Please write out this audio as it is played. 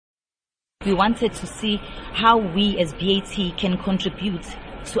We wanted to see how we as BAT can contribute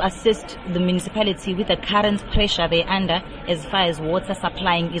to assist the municipality with the current pressure they're under as far as water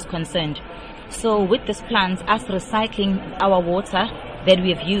supplying is concerned. So with this plant, us recycling our water that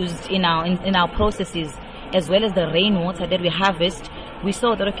we have used in our processes, as well as the rainwater that we harvest, we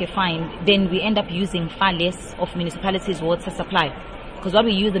saw that, okay, fine, then we end up using far less of municipality's water supply. Because what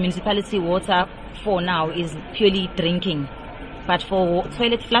we use the municipality water for now is purely drinking. But for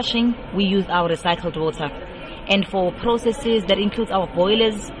toilet flushing, we use our recycled water. And for processes that includes our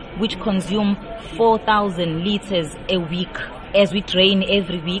boilers, which consume 4,000 liters a week. As we drain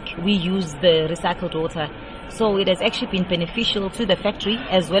every week, we use the recycled water. So it has actually been beneficial to the factory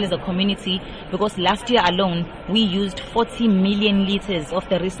as well as the community, because last year alone, we used 40 million liters of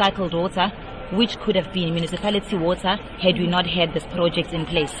the recycled water, which could have been municipality water had we not had this project in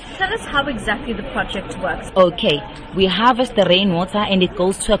place. Tell us how exactly the project works. Okay, we harvest the rainwater and it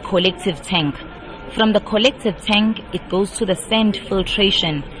goes to a collective tank. From the collective tank, it goes to the sand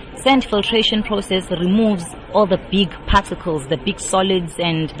filtration. Sand filtration process removes all the big particles, the big solids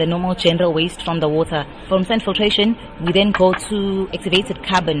and the normal general waste from the water. From sand filtration, we then go to activated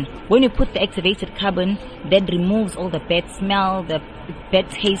carbon. When you put the activated carbon, that removes all the bad smell, the bad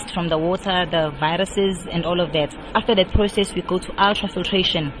taste from the water, the viruses and all of that. After that process, we go to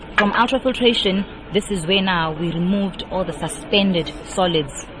ultrafiltration. From ultrafiltration, this is where now we removed all the suspended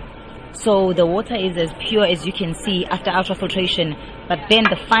solids. So the water is as pure as you can see after ultrafiltration. But then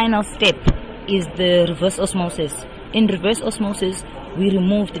the final step is the reverse osmosis. In reverse osmosis, we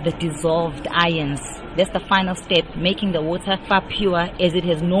removed the dissolved ions. That's the final step, making the water far pure as it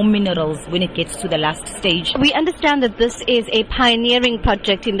has no minerals when it gets to the last stage. We understand that this is a pioneering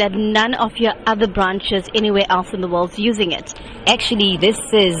project in that none of your other branches anywhere else in the world is using it. Actually, this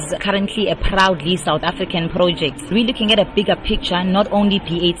is currently a proudly South African project. We're looking at a bigger picture, not only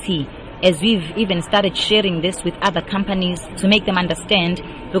BAT, as we've even started sharing this with other companies to make them understand,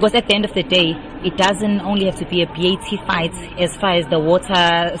 because at the end of the day, it doesn't only have to be a BAT fight as far as the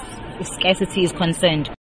water scarcity is concerned.